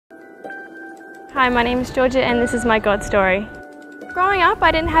Hi, my name is Georgia and this is my God story. Growing up, I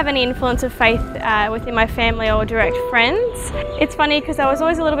didn't have any influence of faith within my family or direct friends. It's funny because I was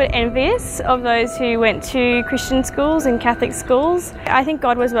always a little bit envious of those who went to Christian schools and Catholic schools. I think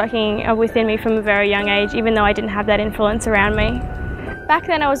God was working within me from a very young age, even though I didn't have that influence around me. Back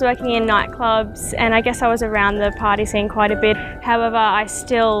then I was working in nightclubs and I guess I was around the party scene quite a bit. However, I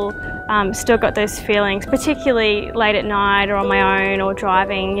still got those feelings, particularly late at night or on my own or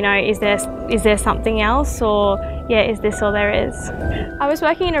driving. You know, is there something else, or yeah, is this all there is? I was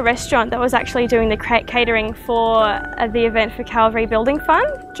working in a restaurant that was actually doing the catering for the event for Calvary Building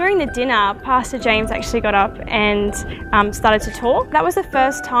Fund. During the dinner, Pastor James actually got up and started to talk. That was the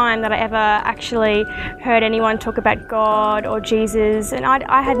first time that I ever actually heard anyone talk about God or Jesus, and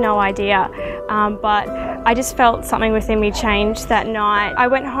I had no idea, but I just felt something within me change that night. I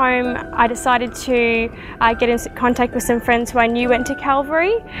went home, I decided to get in contact with some friends who I knew went to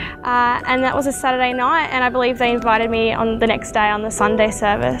Calvary, and that was a Saturday night, and I believe they invited me on the next day on the Sunday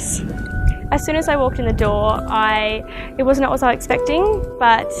service. As soon as I walked in the door, it was not what I was expecting,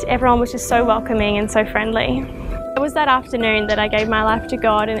 but everyone was just so welcoming and so friendly. It was that afternoon that I gave my life to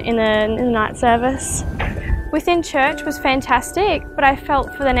God in the night service. Within church was fantastic, but I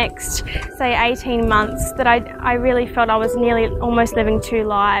felt for the next, say, 18 months that I really felt I was nearly almost living two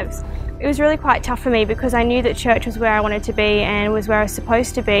lives. It was really quite tough for me because I knew that church was where I wanted to be and was where I was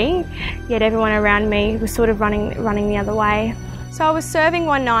supposed to be, yet everyone around me was sort of running the other way. So I was serving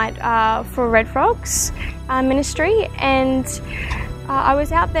one night for Red Frogs ministry, and I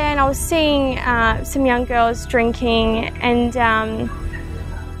was out there and I was seeing some young girls drinking and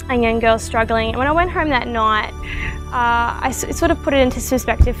young girls struggling. And when I went home that night, it sort of put it into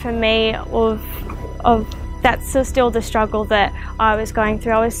perspective for me of that's still the struggle that I was going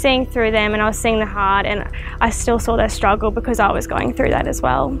through. I was seeing through them and I was seeing the heart, and I still saw their struggle because I was going through that as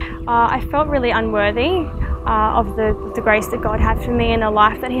well. I felt really unworthy of the grace that God had for me and the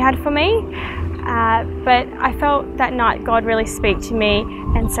life that He had for me. But I felt that night God really speak to me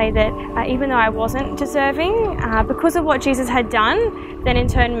and say that even though I wasn't deserving, because of what Jesus had done, then in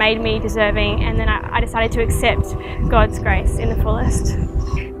turn made me deserving, and then I decided to accept God's grace in the fullest.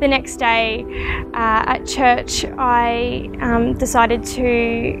 The next day at church, I decided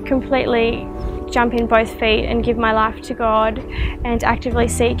to completely jump in both feet and give my life to God and actively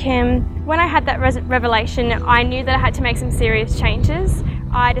seek Him. When I had that revelation, I knew that I had to make some serious changes.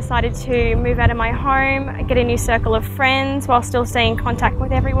 I decided to move out of my home, get a new circle of friends while still staying in contact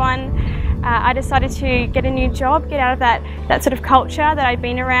with everyone. I decided to get a new job, get out of that sort of culture that I'd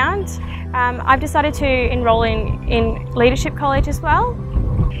been around. I've decided to enroll in leadership college as well.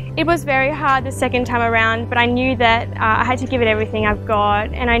 It was very hard the second time around, but I knew that I had to give it everything I've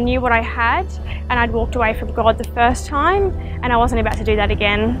got, and I knew what I had, and I'd walked away from God the first time, and I wasn't about to do that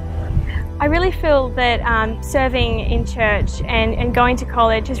again. I really feel that serving in church and going to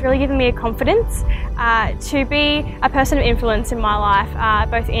college has really given me a confidence to be a person of influence in my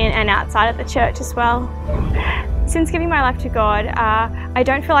life, both in and outside of the church as well. Since giving my life to God, I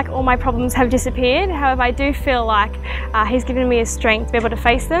don't feel like all my problems have disappeared. However, I do feel like He's given me a strength to be able to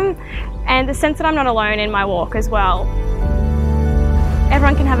face them, and the sense that I'm not alone in my walk as well.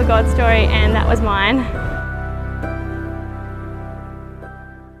 Everyone can have a God story, and that was mine.